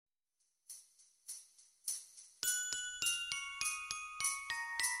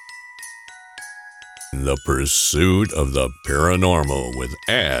In the Pursuit of the Paranormal with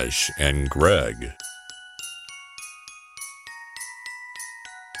Ash and Greg.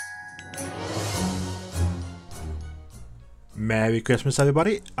 Merry Christmas,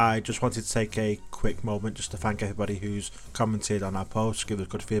 everybody. I just wanted to take a quick moment just to thank everybody who's commented on our posts, give us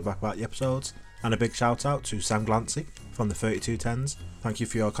good feedback about the episodes, and a big shout out to Sam Glancy from the 3210s. Thank you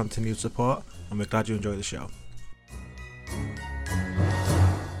for your continued support, and we're glad you enjoy the show.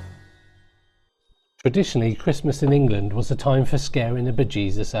 Traditionally, Christmas in England was a time for scaring the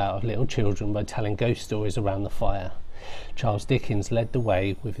bejesus out of little children by telling ghost stories around the fire. Charles Dickens led the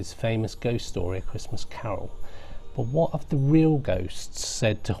way with his famous ghost story, A Christmas Carol. But what of the real ghosts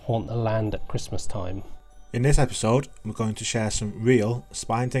said to haunt the land at Christmas time? In this episode, we're going to share some real,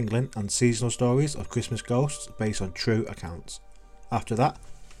 spine-tingling and seasonal stories of Christmas ghosts based on true accounts. After that,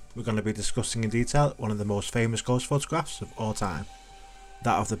 we're going to be discussing in detail one of the most famous ghost photographs of all time,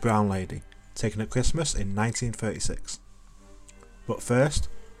 that of the Brown Lady, taken at Christmas in 1936. But first,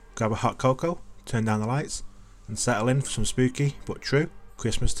 grab a hot cocoa, turn down the lights, and settle in for some spooky but true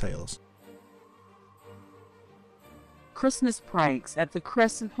Christmas tales. Christmas pranks at the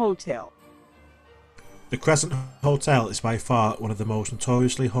Crescent Hotel. The Crescent Hotel is by far one of the most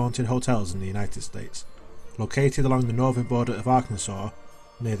notoriously haunted hotels in the United States. Located along the northern border of Arkansas,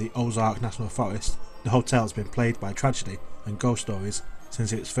 near the Ozark National Forest, the hotel has been plagued by tragedy and ghost stories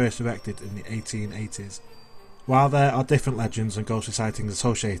since it was first erected in the 1880s. While there are different legends and ghostly sightings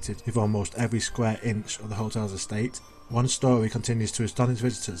associated with almost every square inch of the hotel's estate, one story continues to astonish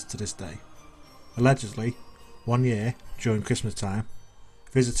visitors to this day. Allegedly, one year, during Christmas time,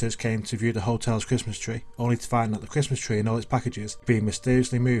 visitors came to view the hotel's Christmas tree, only to find that the Christmas tree and all its packages had been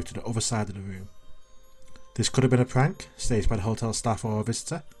mysteriously moved to the other side of the room. This could have been a prank, staged by the hotel staff or a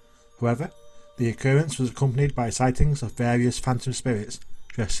visitor. However, the occurrence was accompanied by sightings of various phantom spirits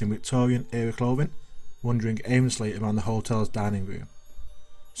dressed in Victorian-era clothing, wandering aimlessly around the hotel's dining room.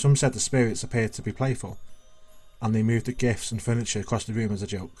 Some said the spirits appeared to be playful, and they moved the gifts and furniture across the room as a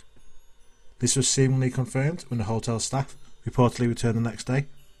joke. This was seemingly confirmed when the hotel staff reportedly returned the next day,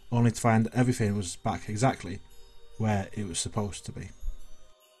 only to find that everything was back exactly where it was supposed to be.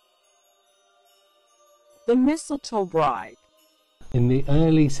 The Mistletoe Bride. In the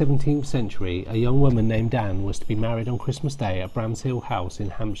early 17th century, a young woman named Anne was to be married on Christmas Day at Bramshill House in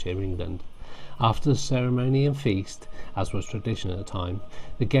Hampshire, England. After the ceremony and feast, as was tradition at the time,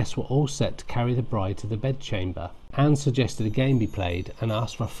 the guests were all set to carry the bride to the bedchamber. Anne suggested a game be played and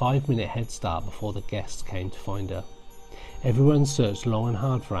asked for a 5-minute head start before the guests came to find her. Everyone searched long and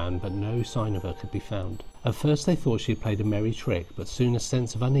hard for Anne, but no sign of her could be found. At first they thought she had played a merry trick, but soon a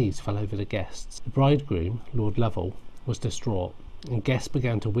sense of unease fell over the guests. The bridegroom, Lord Lovell, was distraught, and guests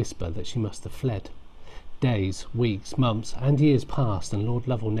began to whisper that she must have fled. Days, weeks, months, and years passed, and Lord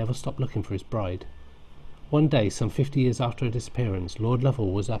Lovell never stopped looking for his bride. One day, some 50 years after her disappearance, Lord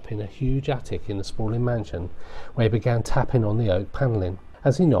Lovell was up in a huge attic in the sprawling mansion, where he began tapping on the oak panelling.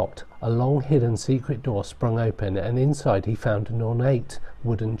 As he knocked, a long-hidden secret door sprung open, and inside he found an ornate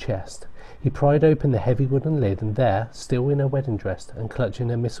wooden chest. He pried open the heavy wooden lid, and there, still in her wedding dress and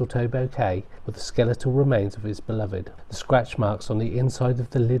clutching a mistletoe bouquet, were the skeletal remains of his beloved. The scratch marks on the inside of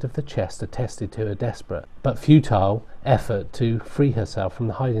the lid of the chest attested to her desperate, but futile, effort to free herself from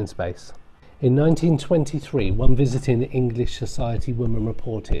the hiding space. In 1923, one visiting English society woman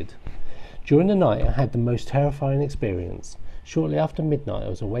reported, "During the night I had the most terrifying experience. Shortly after midnight I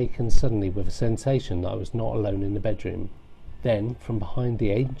was awakened suddenly with a sensation that I was not alone in the bedroom. Then, from behind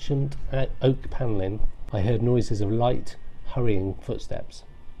the ancient oak panelling, I heard noises of light, hurrying footsteps.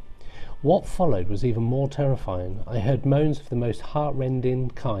 What followed was even more terrifying. I heard moans of the most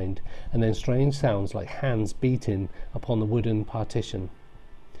heart-rending kind, and then strange sounds like hands beating upon the wooden partition.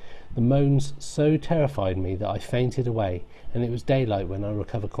 The moans so terrified me that I fainted away, and it was daylight when I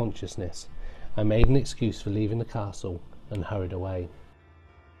recovered consciousness. I made an excuse for leaving the castle and hurried away."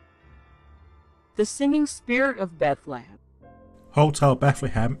 The Singing Spirit of Bethlehem. Hotel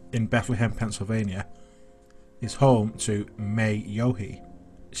Bethlehem in Bethlehem, Pennsylvania, is home to May Yohe.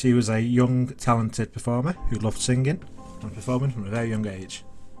 She was a young, talented performer who loved singing and performing from a very young age.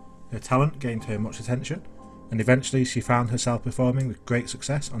 Her talent gained her much attention, and eventually she found herself performing with great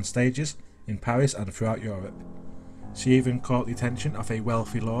success on stages in Paris and throughout Europe. She even caught the attention of a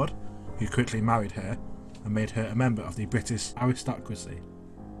wealthy lord, who quickly married her and made her a member of the British aristocracy.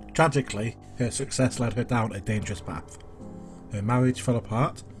 Tragically, her success led her down a dangerous path. Her marriage fell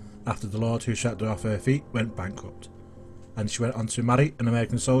apart after the lord who swept her off her feet went bankrupt, and she went on to marry an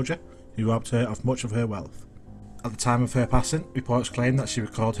American soldier who robbed her of much of her wealth. At the time of her passing, reports claim that she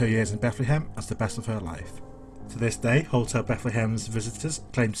recalled her years in Bethlehem as the best of her life. To this day, Hotel Bethlehem's visitors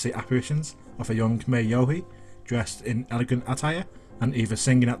claim to see apparitions of a young May Yohe dressed in elegant attire and either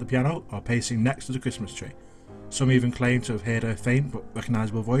singing at the piano or pacing next to the Christmas tree. Some even claim to have heard her faint but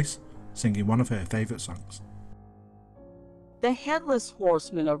recognisable voice singing one of her favourite songs. The Headless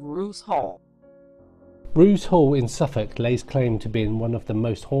Horseman of Roos Hall. Roos Hall in Suffolk lays claim to being one of the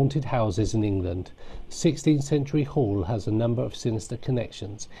most haunted houses in England. The 16th century hall has a number of sinister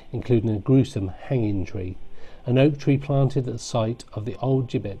connections, including a gruesome hanging tree, an oak tree planted at the site of the old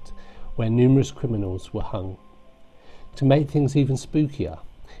gibbet where numerous criminals were hung. To make things even spookier,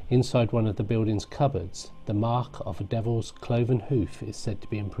 inside one of the building's cupboards, the mark of a devil's cloven hoof is said to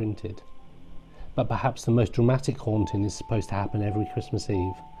be imprinted. But perhaps the most dramatic haunting is supposed to happen every Christmas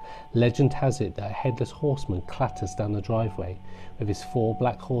Eve. Legend has it that a headless horseman clatters down the driveway with his 4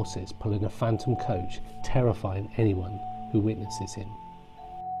 black horses pulling a phantom coach, terrifying anyone who witnesses him.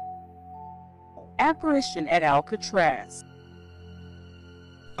 Apparition at Alcatraz.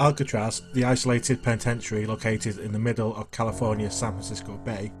 Alcatraz, the isolated penitentiary located in the middle of California's San Francisco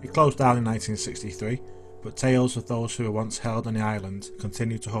Bay, it closed down in 1963, but tales of those who were once held on the island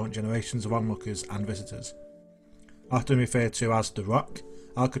continue to haunt generations of onlookers and visitors. Often referred to as The Rock,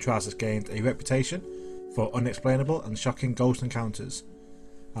 Alcatraz has gained a reputation for unexplainable and shocking ghost encounters,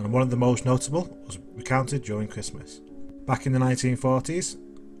 and one of the most notable was recounted during Christmas. Back in the 1940s,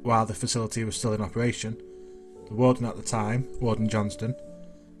 while the facility was still in operation, the warden at the time, Warden Johnston,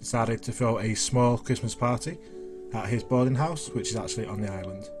 decided to throw a small Christmas party at his boarding house, which is actually on the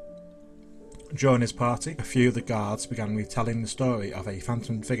island. During his party, a few of the guards began retelling the story of a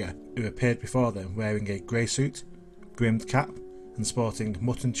phantom figure who appeared before them wearing a grey suit, brimmed cap, and sporting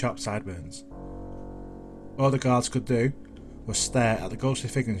mutton chop sideburns. All the guards could do was stare at the ghostly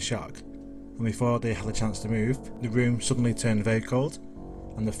figure in shock, and before they had a chance to move, the room suddenly turned very cold,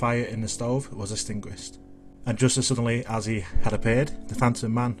 and the fire in the stove was extinguished. And just as suddenly as he had appeared, the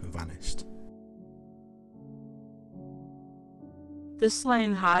phantom man vanished. The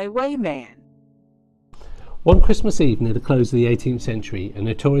Slain Highwayman. One Christmas Eve near the close of the 18th century, a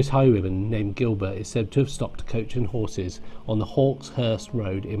notorious highwayman named Gilbert is said to have stopped a coach and horses on the Hawkshurst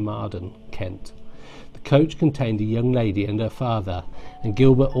Road in Marden, Kent. The coach contained a young lady and her father, and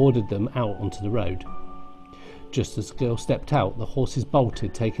Gilbert ordered them out onto the road. Just as the girl stepped out, the horses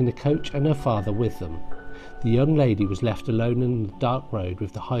bolted, taking the coach and her father with them. The young lady was left alone in the dark road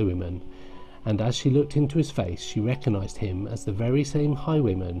with the highwayman, and as she looked into his face, she recognised him as the very same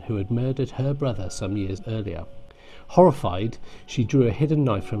highwayman who had murdered her brother some years earlier. Horrified, she drew a hidden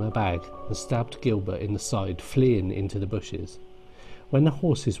knife from her bag and stabbed Gilbert in the side, fleeing into the bushes. When the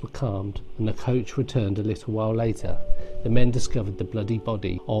horses were calmed and the coach returned a little while later, the men discovered the bloody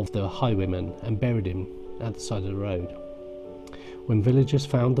body of the highwayman and buried him at the side of the road. When villagers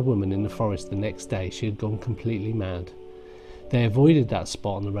found the woman in the forest the next day, she had gone completely mad. They avoided that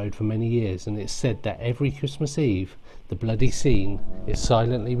spot on the road for many years, and it's said that every Christmas Eve, the bloody scene is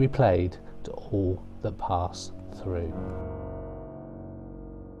silently replayed to all that pass through.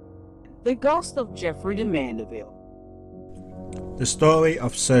 The Ghost of Geoffrey de Mandeville. The story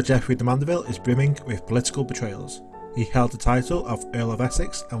of Sir Geoffrey de Mandeville is brimming with political betrayals. He held the title of Earl of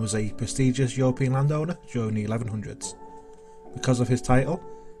Essex and was a prestigious European landowner during the 1100s. Because of his title,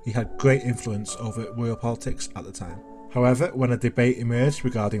 he had great influence over royal politics at the time. However, when a debate emerged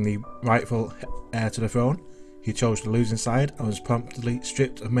regarding the rightful heir to the throne, he chose the losing side and was promptly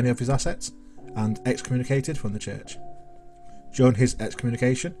stripped of many of his assets and excommunicated from the church. During his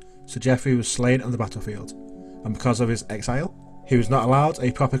excommunication, Sir Geoffrey was slain on the battlefield, and because of his exile, he was not allowed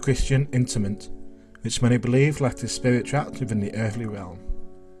a proper Christian interment, which many believe left his spirit trapped within the earthly realm.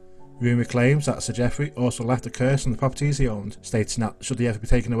 Rumour claims that Sir Geoffrey also left a curse on the properties he owned, stating that should they ever be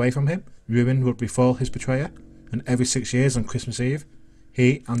taken away from him, ruin would befall his betrayer, and every 6 years on Christmas Eve,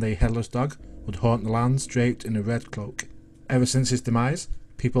 he and a headless dog would haunt the lands draped in a red cloak. Ever since his demise,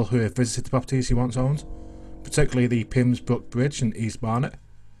 people who have visited the properties he once owned, particularly the Pimsbrook Bridge in East Barnet,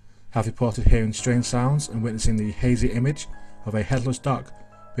 have reported hearing strange sounds and witnessing the hazy image of a headless dog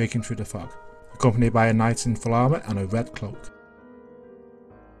breaking through the fog, accompanied by a knight in full armour and a red cloak.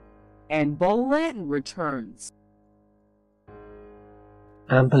 And Boleyn returns.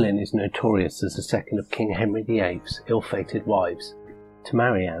 Anne Boleyn is notorious as the second of King Henry VIII's ill-fated wives. To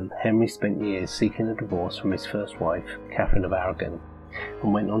marry Anne, Henry spent years seeking a divorce from his first wife, Catherine of Aragon,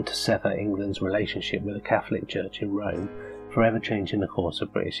 and went on to sever England's relationship with the Catholic Church in Rome, forever changing the course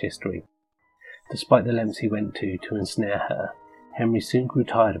of British history. Despite the lengths he went to ensnare her, Henry soon grew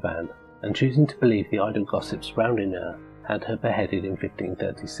tired of Anne, and choosing to believe the idle gossip surrounding her, had her beheaded in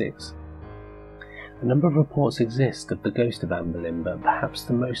 1536. A number of reports exist of the ghost of Anne Boleyn, but perhaps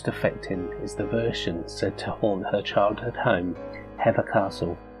the most affecting is the version said to haunt her childhood home, Hever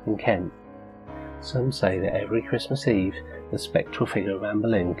Castle, in Kent. Some say that every Christmas Eve, the spectral figure of Anne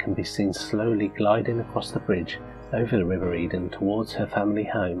Boleyn can be seen slowly gliding across the bridge over the River Eden towards her family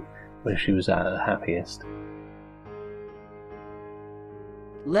home, where she was at her happiest.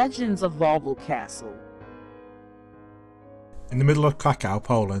 Legends of Wawel Castle. In the middle of Krakow,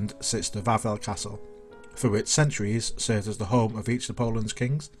 Poland, sits the Wawel Castle, for which centuries served as the home of each of Poland's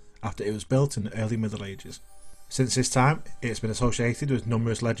kings after it was built in the early Middle Ages. Since this time, it has been associated with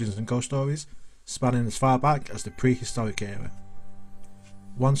numerous legends and ghost stories, spanning as far back as the prehistoric era.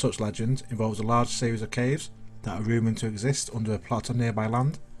 One such legend involves a large series of caves that are rumoured to exist under a plot of nearby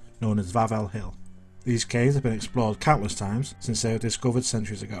land known as Wawel Hill. These caves have been explored countless times since they were discovered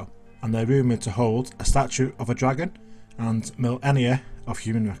centuries ago, and they're rumoured to hold a statue of a dragon and millennia of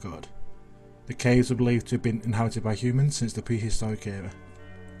human record. The caves are believed to have been inhabited by humans since the prehistoric era.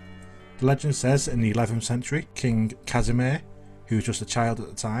 The legend says in the 11th century, King Casimir, who was just a child at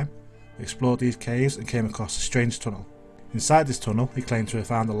the time, explored these caves and came across a strange tunnel. Inside this tunnel, he claimed to have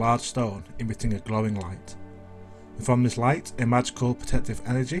found a large stone emitting a glowing light. And from this light, a magical protective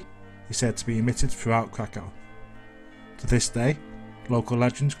energy is said to be emitted throughout Krakow. To this day, local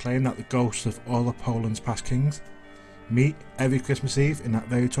legends claim that the ghosts of all of Poland's past kings meet every Christmas Eve in that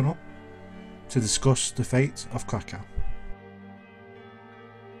very tunnel to discuss the fate of Krakow.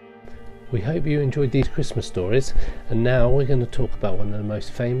 We hope you enjoyed these Christmas stories, and now we're going to talk about one of the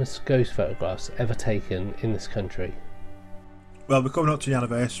most famous ghost photographs ever taken in this country. Well, we're coming up to the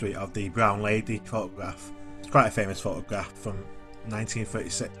anniversary of the Brown Lady photograph. It's quite a famous photograph from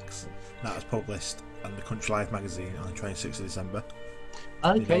 1936 that was published in the Country Life magazine on the 26th of December.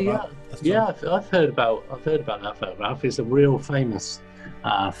 Okay, I've heard about that photograph. It's a real famous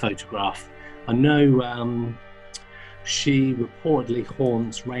photograph. I know she reportedly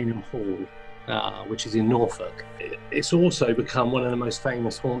haunts Rainham Hall, which is in Norfolk. It's also become one of the most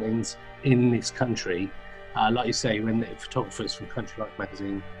famous hauntings in this country. Like you say, when the photographers from Country Life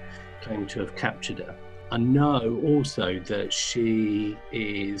magazine claim to have captured her. I know also that she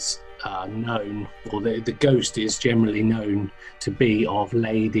is known, or the ghost is generally known to be of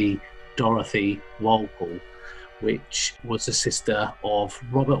Lady Dorothy Walpole, which was the sister of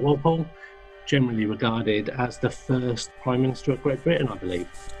Robert Walpole, generally regarded as the first Prime Minister of Great Britain, I believe.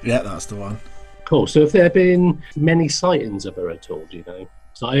 Yeah, that's the one. Cool. So have there been many sightings of her at all, do you know?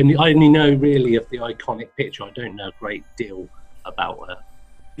 So I only know really of the iconic picture. I don't know a great deal about her.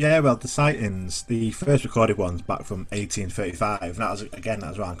 Yeah, well, the sightings, the first recorded ones back from 1835, and that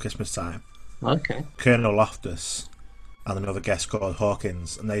was around Christmas time. Okay. Colonel Loftus and another guest called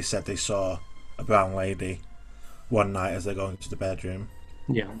Hawkins, and they said they saw a brown lady one night as they're going to the bedroom.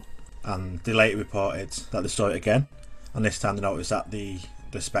 Yeah. And they later reported that they saw it again, and this time they noticed that the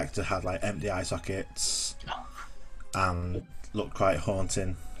spectre had like empty eye sockets and looked quite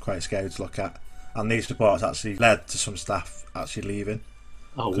haunting, quite scary to look at. And these reports actually led to some staff actually leaving.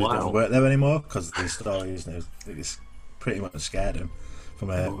 Oh wow! They didn't work there anymore because these stories, it pretty much scared them from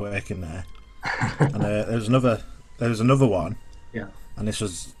working there. And there was another one. Yeah. And this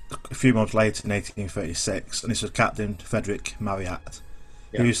was a few months later in 1836, and this was Captain Frederick Marryat,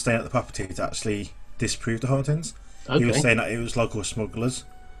 who was staying at the property to actually disprove the hauntings. Okay. He was saying that it was local smugglers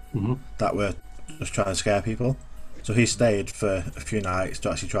that were just trying to scare people. So he stayed for a few nights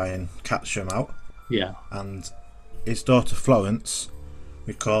to actually try and catch them out. Yeah. And his daughter Florence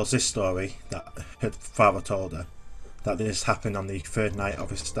recalls this story that her father told her, that this happened on the third night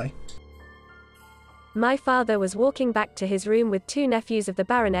of his stay. My father was walking back to his room with two nephews of the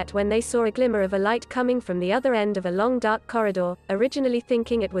baronet when they saw a glimmer of a light coming from the other end of a long dark corridor, originally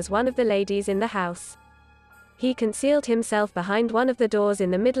thinking it was one of the ladies in the house. He concealed himself behind one of the doors in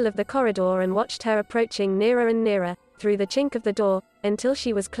the middle of the corridor and watched her approaching nearer and nearer, through the chink of the door, until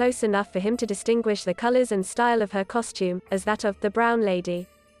she was close enough for him to distinguish the colors and style of her costume, as that of the brown lady.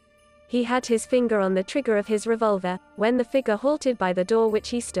 He had his finger on the trigger of his revolver, when the figure halted by the door which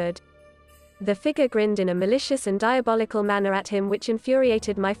he stood. The figure grinned in a malicious and diabolical manner at him, which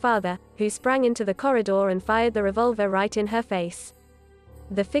infuriated my father, who sprang into the corridor and fired the revolver right in her face.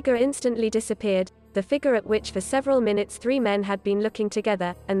 The figure instantly disappeared, the figure at which for several minutes three men had been looking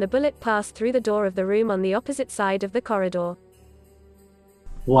together, and the bullet passed through the door of the room on the opposite side of the corridor.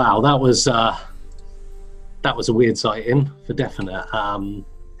 Wow, that was a weird sighting, for definite.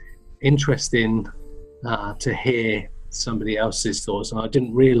 Interesting to hear somebody else's thoughts, and I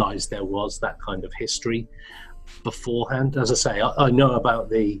didn't realise there was that kind of history beforehand. As I say, I know about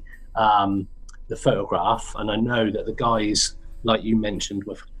the photograph, and I know that the guys like you mentioned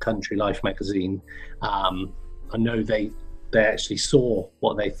with Country Life magazine, I know they actually saw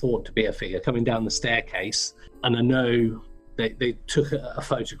what they thought to be a figure coming down the staircase, and I know they took a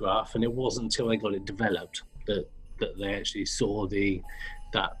photograph, and it wasn't until they got it developed that they actually saw the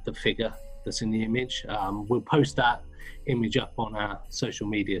figure that's in the image. We'll post that image up on our social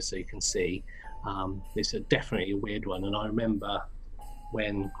media so you can see. It's definitely a weird one, and I remember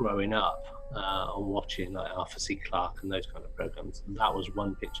when growing up and watching like Arthur C. Clarke and those kind of programs, that was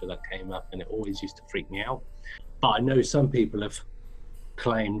one picture that came up, and it always used to freak me out. But I know some people have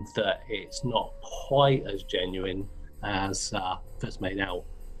claimed that it's not quite as genuine as first made out.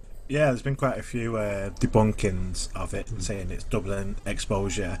 Yeah, there's been quite a few debunkings of it, saying it's doubling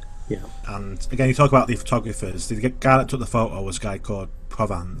exposure. Yeah. And again, you talk about the photographers. The guy that took the photo was a guy called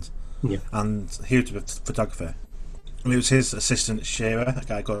Provand. Yeah. And he was a photographer. And it was his assistant Shearer, a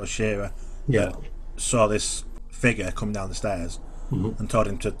guy called Shearer, that saw this figure coming down the stairs and told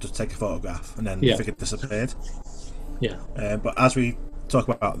him to take a photograph, and then the figure disappeared. Yeah. But as we talk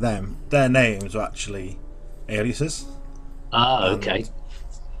about them, their names were actually aliases. Okay.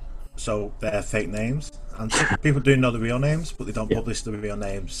 So they're fake names, and some people do know the real names, but they don't publish the real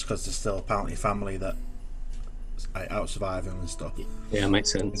names because there's still apparently family that out surviving and stuff. Yeah,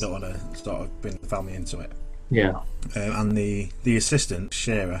 makes sense. They don't want to sort of bring the family into it. Yeah. And the assistant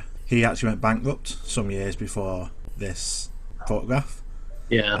Shearer, he actually went bankrupt some years before this photograph.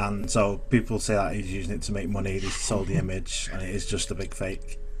 Yeah. And so people say that he's using it to make money. He sold the image, and it is just a big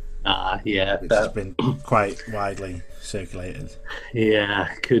fake. Yeah. It's just been quite widely circulated.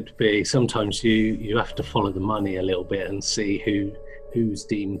 Yeah, could be. Sometimes you have to follow the money a little bit and see who's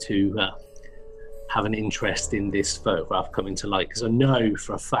deemed to have an interest in this photograph coming to light. Because I know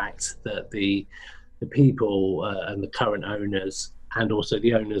for a fact that the people and the current owners, and also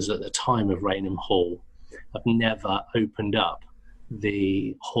the owners at the time of Rainham Hall, have never opened up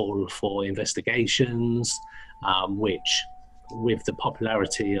the hall for investigations, which, with the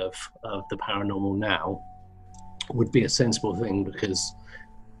popularity of the paranormal now, would be a sensible thing, because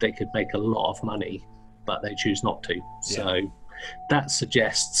they could make a lot of money, but they choose not to. So that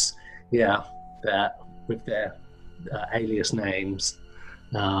suggests, that with their alias names,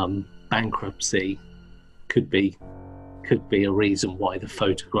 bankruptcy could be a reason why the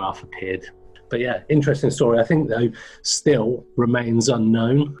photograph appeared. But yeah, interesting story. I think, though, still remains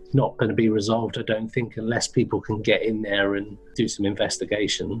unknown. Not going to be resolved, I don't think, unless people can get in there and do some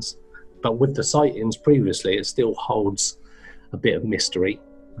investigations. But with the sightings previously, it still holds a bit of mystery.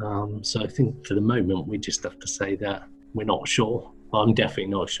 So I think for the moment, we just have to say that we're not sure. I'm definitely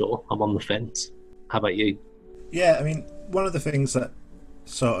not sure. I'm on the fence. How about you? Yeah, I mean, one of the things that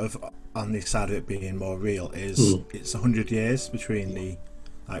sort of on the side of it being more real is it's 100 years between the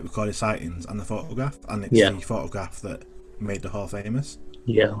recorded sightings and the photograph, and it's the photograph that made the Hall famous,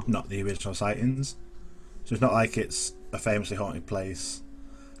 not the original sightings. So it's not like it's a famously haunted place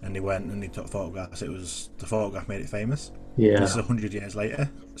and they went and they took photographs. It was the photograph made it famous. This is 100 years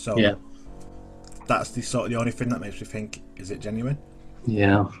later, so that's the only thing that makes me think, is it genuine?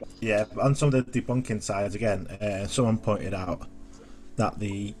 But on some of the debunking sides, again, someone pointed out that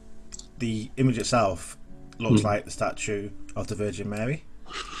the image itself looks like the statue of the Virgin Mary,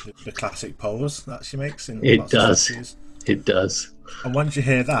 the classic pose that she makes in lots of statues. It does. And once you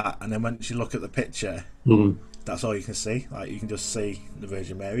hear that, and then once you look at the picture, that's all you can see. Like, you can just see the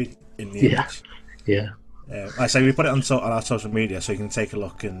Virgin Mary in the image. Like I say, we put it on our social media, so you can take a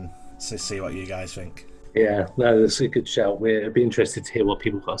look and see what you guys think. Yeah, no, that's a good shout. We'd be interested to hear what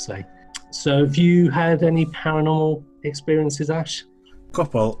people got to say. So, have you had any paranormal experiences, Ash?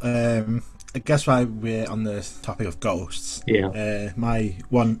 Couple. I guess why we're on the topic of ghosts. The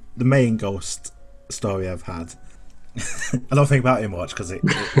main ghost story I've had. I don't think about it much because it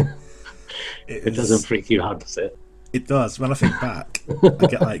doesn't freak you out, does it? It does. When I think back, I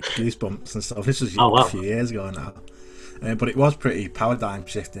get like goosebumps and stuff. This was a few years ago now, but it was pretty paradigm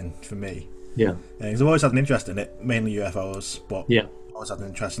shifting for me. Because I've always had an interest in it, mainly UFOs, but I always had an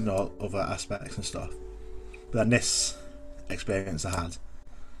interest in all other aspects and stuff. But then this experience I had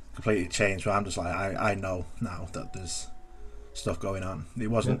completely changed, where I'm just like, I know now that there's stuff going on. It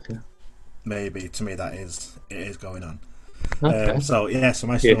wasn't maybe, to me, it is going on. So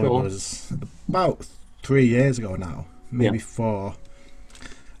my story was about 3 years ago now, maybe 4.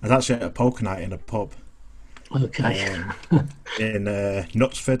 I was actually at a poker night in a pub in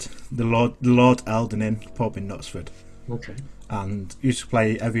Knutsford, the Lord Eldon Inn pub in Knutsford. And used to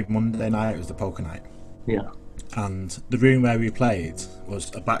play every Monday night. It was the poker night. And the room where we played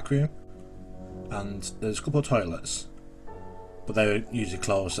was a back room, and there's a couple of toilets, but they were usually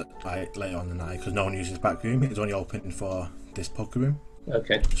closed at later on in the night because no one uses the back room. It's only open for this poker room.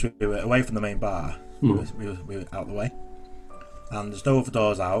 Okay. So we were away from the main bar. We were out the way. And there's no other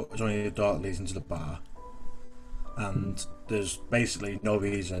doors out. There's only a door that leads into the bar. And there's basically no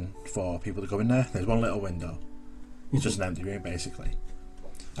reason for people to go in there. There's one little window. It's just an empty room, basically.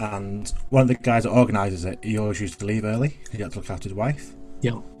 And one of the guys that organises it, he always used to leave early. He had to look after his wife.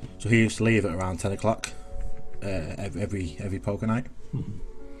 Yeah. So he used to leave at around 10 o'clock every poker night.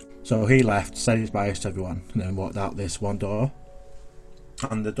 So he left, said his byes to everyone, and then walked out this one door.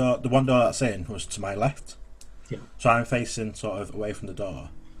 And the one door that's in was to my left. Yeah. So I'm facing sort of away from the door.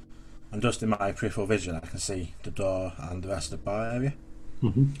 And just in my peripheral vision, I can see the door and the rest of the bar area.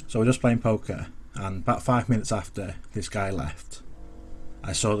 So we're just playing poker, and about 5 minutes after this guy left,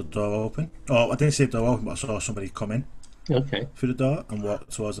 I saw the door open. Oh, I didn't see the door open, but I saw somebody come in through the door and walk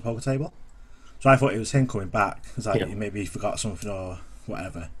towards the poker table. So I thought it was him coming back, because maybe he forgot something or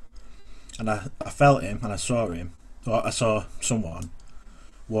whatever. And I felt him, and I saw him, or I saw someone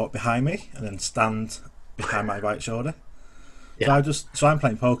walk behind me and then stand behind my right shoulder. So I'm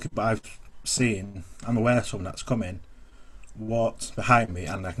playing poker, but I'm aware of someone that's coming, walked behind me,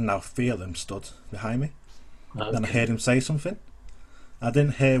 and I can now feel him stood behind me. Then I heard him say something. I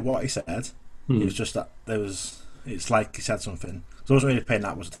didn't hear what he said. It was just that it's like he said something. So I wasn't really paying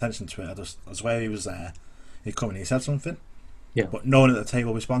that much attention to it. I was aware he was there. He'd come and he said something. Yeah. But no one at the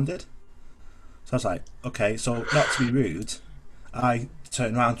table responded. So I was like, okay, so not to be rude, I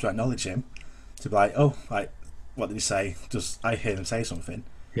turned around to acknowledge him, to be like, oh, like, what did he say? Just I heard him say something.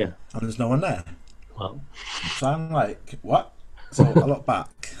 Yeah. And there's no one there. Well. So I'm like, what? So I look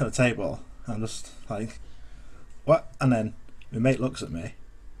back at the table and I'm just like, what? And then my mate looks at me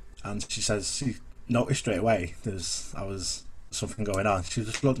and she says she noticed straight away was something going on. She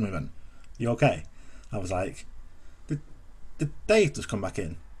just looked at me and went, you okay? I was like, did Dave just come back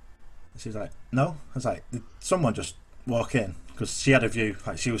in? And she was like, no. I was like, did someone just walk in? Because she had a view,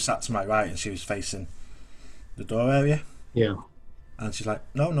 like she was sat to my right and she was facing the door area. Yeah. And she's like,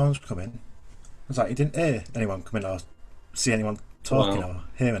 no one's come in. I was like, you didn't hear anyone come in or see anyone talking or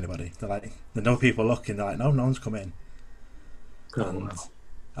hear anybody? They're like, there are no people looking. They're like, no one's come in. And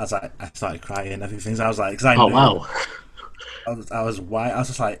I was like, I started crying, everything. So I was like, because I knew, I was white. I was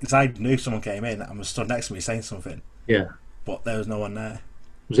just like, because I knew someone came in and was stood next to me saying something. Yeah. But there was no one there.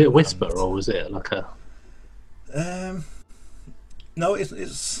 Was it a whisper or was it like a? No,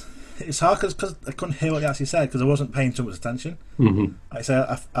 it's hard because I couldn't hear what he actually said because I wasn't paying too much attention. Mm-hmm. Like I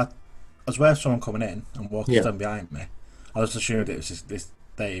said, I was aware of someone coming in and walking stand behind me. I just assumed it was this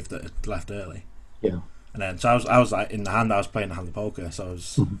Dave that had left early. Yeah. And then so I was like in the hand. I was playing the hand of poker, so I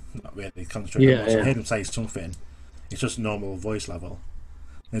was not really concentrating. So I heard him say something. It's just normal voice level.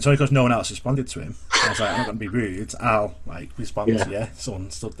 And it's only because no one else responded to him. I was like, I'm not going to be rude. I'll respond to you.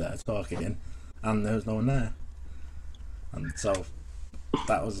 Someone stood there talking, and there was no one there. And so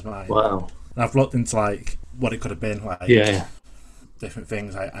that was my. Wow. And I've looked into what it could have been, different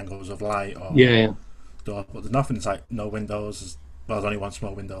things like angles of light or door, but there's nothing. It's no windows. There's only one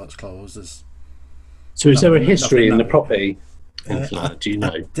small window that's closed. So is there a history in the property? Do you know?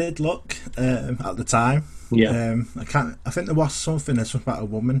 I did look at the time. Yeah. I think there was something. There's something about a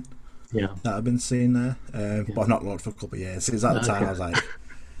woman. Yeah. That I've been seeing there, but I've not looked for a couple of years. It was at the time I was like,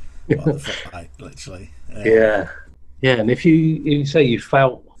 what the fuck, literally. Yeah. And if you say you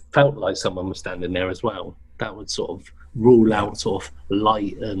felt like someone was standing there as well, that would sort of rule out sort of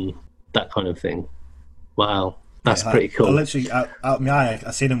light and that kind of thing. Wow. That's pretty cool. I literally, out my eye,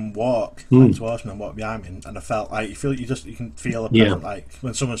 I seen him walk towards me and walk behind me, and I felt like you can feel a presence, like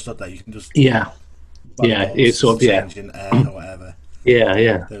when someone stood there, you can just it's sort of changing air or whatever.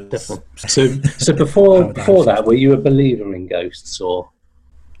 Yeah, definitely. So before that, were you a believer in ghosts or?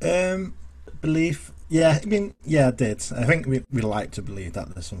 Belief, yeah. I mean, yeah, I did. I think we like to believe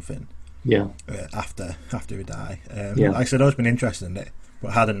that there's something. Yeah. After we die. Like I said, I've always been interested in it,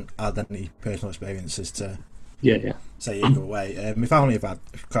 but hadn't had any personal experiences to. Say either way. My family have had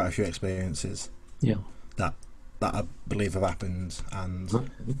quite a few experiences. Yeah. That I believe have happened and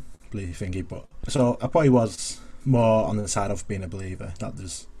believe thingy, but so I probably was more on the side of being a believer that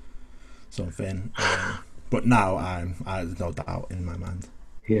there's something. But now there's no doubt in my mind.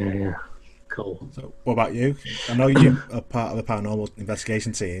 Yeah. Cool. So what about you? I know you are part of the paranormal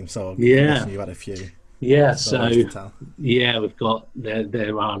investigation team, so you've had a few. Yeah. So we've got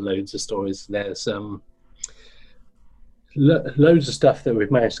there are loads of stories. There's loads of stuff that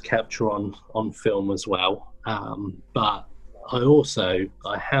we've managed to capture on film as well, but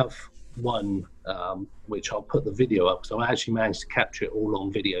I have one which I'll put the video up, so I actually managed to capture it all on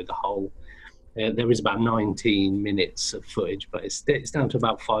video, the whole There is about 19 minutes of footage, but it's down to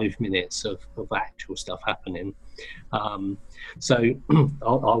about 5 minutes of actual stuff happening. So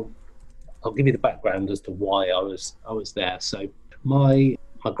I'll give you the background as to why I was there. So my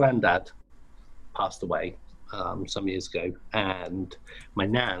granddad passed away some years ago, and my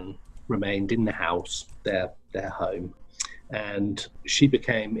nan remained in the house, their home, and she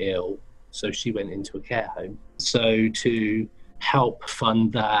became ill, so she went into a care home. So to help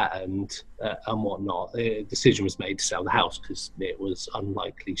fund that and whatnot, the decision was made to sell the house because it was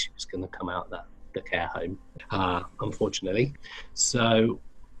unlikely she was going to come out of the care home, unfortunately. So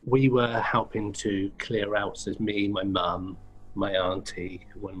we were helping to clear out, so me, my mum, my auntie,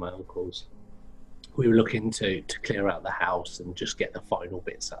 one of my uncles. We were looking to clear out the house and just get the final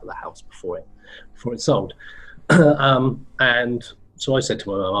bits out of the house before it sold. And so I said to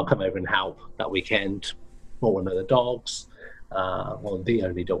my mum, I'll come over and help that weekend. Brought one of the dogs, the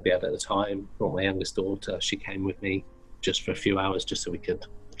only dog we had at the time. Brought my youngest daughter. She came with me just for a few hours, just so we could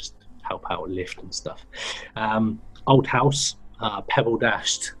just help out and lift and stuff. Old house, pebble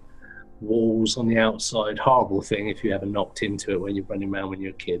dashed walls on the outside. Horrible thing if you ever knocked into it when you're running around when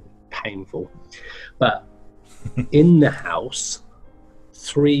you're a kid. Painful. But in the house,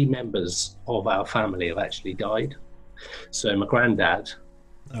 3 members of our family have actually died. So my granddad,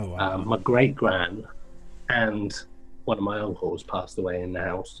 my great gran, and one of my uncles passed away in the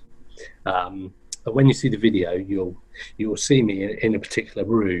house. But when you see the video, you'll see me in a particular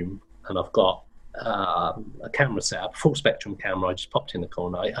room, and I've got a camera set up, full spectrum camera. I just popped in the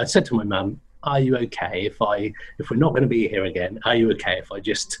corner. I said to my mum, "Are you okay if we're not going to be here again? Are you okay if I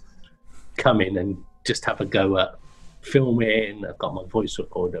just come in and just have a go at filming? I've got my voice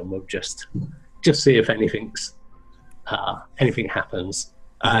recorder, and we'll just see if anything happens."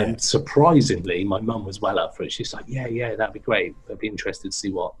 And surprisingly, my mum was well up for it. She's like, yeah, that'd be great. I'd be interested to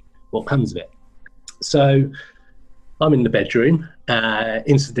see what comes of it. So I'm in the bedroom.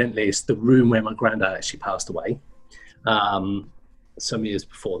 Incidentally, it's the room where my granddad actually passed away some years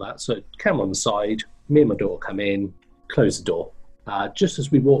before that. So camera on the side, me and my daughter come in, close the door. Just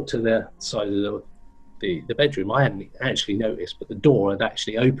as we walked to the side of the bedroom, I hadn't actually noticed, but the door had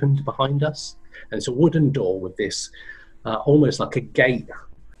actually opened behind us. And it's a wooden door with this almost like a gate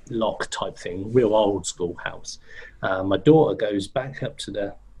lock type thing, real old school house. My daughter goes back up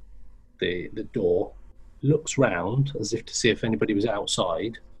to the door, looks round as if to see if anybody was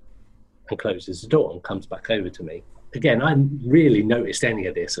outside, and closes the door and comes back over to me. Again, I hadn't really noticed any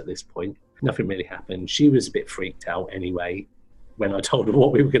of this at this point. Nothing really happened. She was a bit freaked out anyway when I told her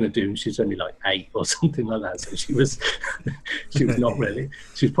what we were going to do, and she's only like 8 or something like that. So she was not really.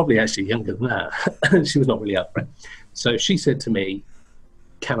 She was probably actually younger than that. She was not really up for it. So she said to me,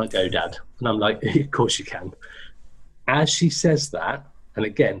 "Can I go, Dad?" And I'm like, "Of course you can." As she says that, and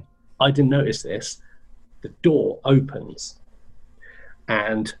again, I didn't notice this, the door opens,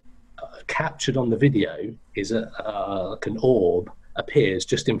 and captured on the video is like an orb appears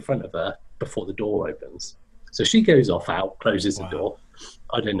just in front of her before the door opens. So she goes off out, closes the door.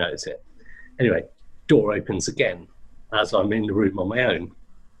 I didn't notice it. Anyway, door opens again as I'm in the room on my own.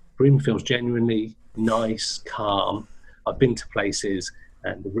 Room feels genuinely nice, calm. I've been to places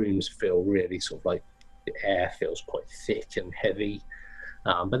and the rooms feel really sort of like the air feels quite thick and heavy.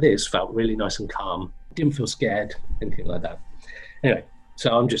 But this felt really nice and calm. Didn't feel scared, anything like that. Anyway,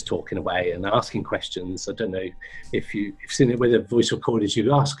 so I'm just talking away and asking questions. I don't know if you've seen it with a voice recorders,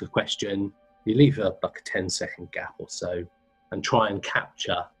 you ask a question, you leave like a 10-second gap or so and try and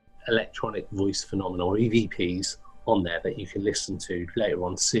capture electronic voice phenomena or EVPs on there that you can listen to later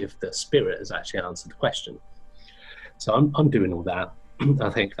on to see if the spirit has actually answered the question. So I'm doing all that. I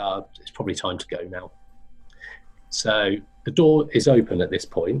think it's probably time to go now. So the door is open at this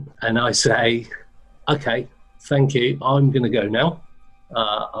point and I say, "Okay, thank you. I'm going to go now.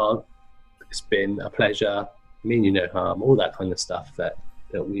 It's been a pleasure. Mean you no harm," all that kind of stuff that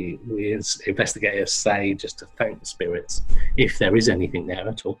we as investigators say just to thank the spirits, if there is anything there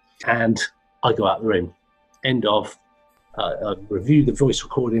at all. And I go out the room. End of. I review the voice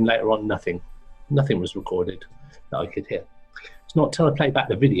recording later on. Nothing was recorded that I could hear. It's not till I play back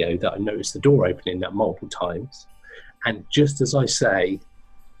the video that I noticed the door opening that multiple times. And just as I say,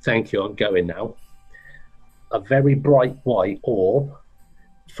 "Thank you, I'm going now," a very bright white orb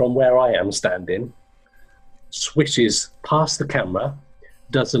from where I am standing swishes past the camera,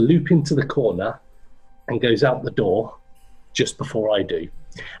 does a loop into the corner and goes out the door just before I do.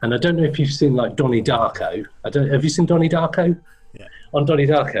 And I don't know if you've seen like Donnie Darko. Have you seen Donnie Darko? Yeah. On Donnie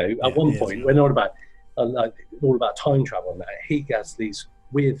Darko, at one point, when all about time travel and that, he has these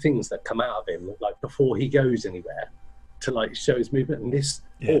weird things that come out of him like before he goes anywhere to like show his movement. And this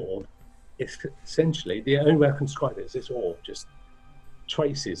orb it's essentially the only way I can describe it is this orb just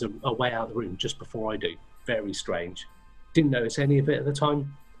traces a way out of the room just before I do. Very strange. Didn't notice any of it at the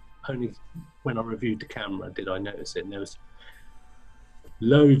time. Only when I reviewed the camera did I notice it. And there was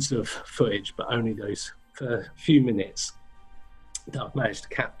loads of footage, but only those for a few minutes that I've managed to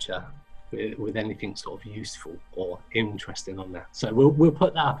capture with anything sort of useful or interesting on that. So we'll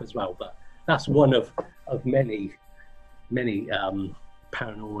put that up as well. But that's one of many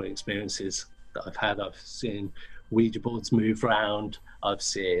paranormal experiences that I've had. I've seen Ouija boards move around. I've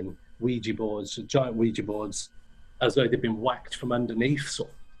seen Ouija boards, giant Ouija boards, as though they've been whacked from underneath, sort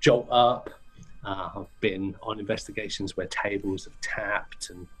of jolt up. I've been on investigations where tables have tapped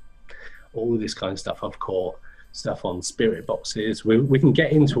and all this kind of stuff. I've caught stuff on spirit boxes. We can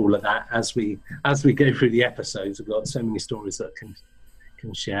get into all of that as we go through the episodes. I've got so many stories that I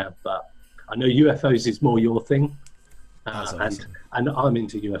can share, but I know UFOs is more your thing, awesome. and I'm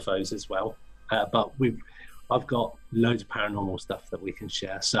into UFOs as well. But I've got loads of paranormal stuff that we can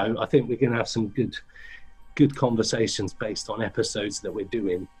share. So I think we're going to have some good conversations based on episodes that we're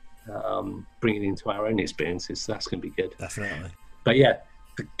doing, bringing into our own experiences. So that's going to be good. Definitely. But yeah,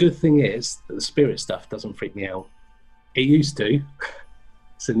 the good thing is that the spirit stuff doesn't freak me out. It used to.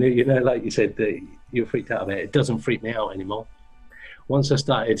 So, you know, like you said, that you were freaked out of it. It doesn't freak me out anymore. Once I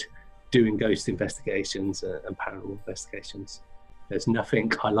started doing ghost investigations and paranormal investigations, there's nothing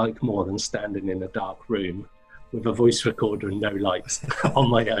I like more than standing in a dark room with a voice recorder and no lights on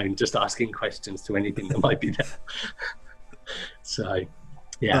my own, just asking questions to anything that might be there. So,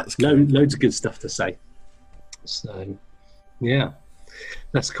 yeah, loads of good stuff to say. So, yeah,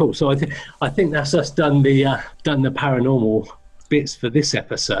 that's cool. So I think that's us done the paranormal bits for this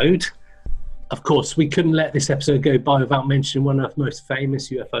episode. Of course, we couldn't let this episode go by without mentioning one of the most famous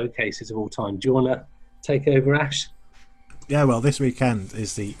UFO cases of all time. Do you want to take over, Ash? Yeah, well, this weekend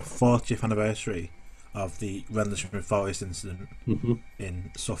is the 40th anniversary of the Rendlesham Forest incident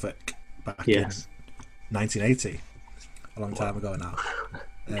in Suffolk back in 1980, a long time ago now.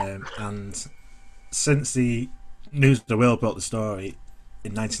 And since the News of the World broke the story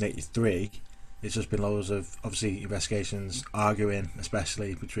in 1983, it's just been loads of, obviously, investigations, arguing,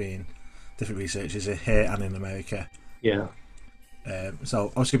 especially between different researchers here and in America. Yeah. So,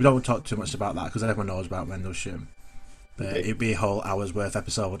 obviously, we don't want to talk too much about that because everyone knows about Rendlesham. It'd be a whole hour's worth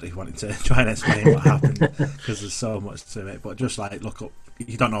episode if you wanted to try and explain what happened, because there's so much to it. But just like look up, if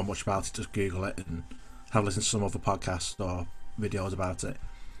you don't know much about it, just Google it and have a listen to some other podcasts or videos about it.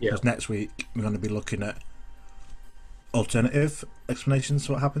 Yeah. Because next week we're going to be looking at alternative explanations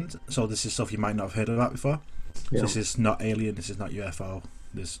to what happened. So this is stuff you might not have heard about before. Yeah. This is not alien. This is not UFO.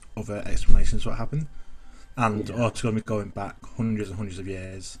 There's other explanations to what happened, and it's going to be going back hundreds and hundreds of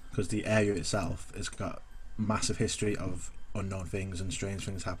years because the area itself has got massive history of unknown things and strange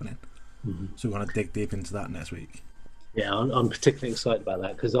things happening. So we're going to dig deep into that next week. Yeah, I'm particularly excited about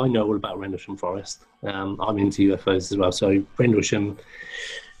that because I know all about Rendlesham Forest. I'm into UFOs as well. So Rendlesham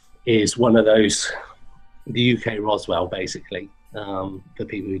is one of those, the UK Roswell, basically, for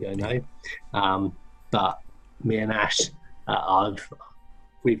people who don't know. But me and Ash,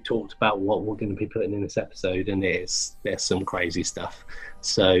 we've talked about what we're going to be putting in this episode, and there's some crazy stuff.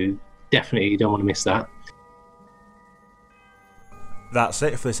 So definitely you don't want to miss that. That's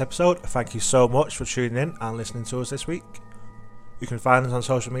it for this episode. Thank you so much for tuning in and listening to us this week. You can find us on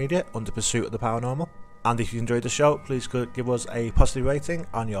social media under Pursuit of the Paranormal. And if you enjoyed the show, please give us a positive rating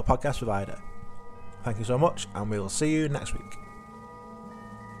on your podcast provider. Thank you so much, and we'll see you next week.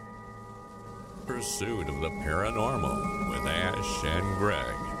 Pursuit of the Paranormal with Ash and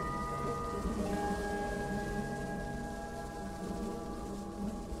Greg.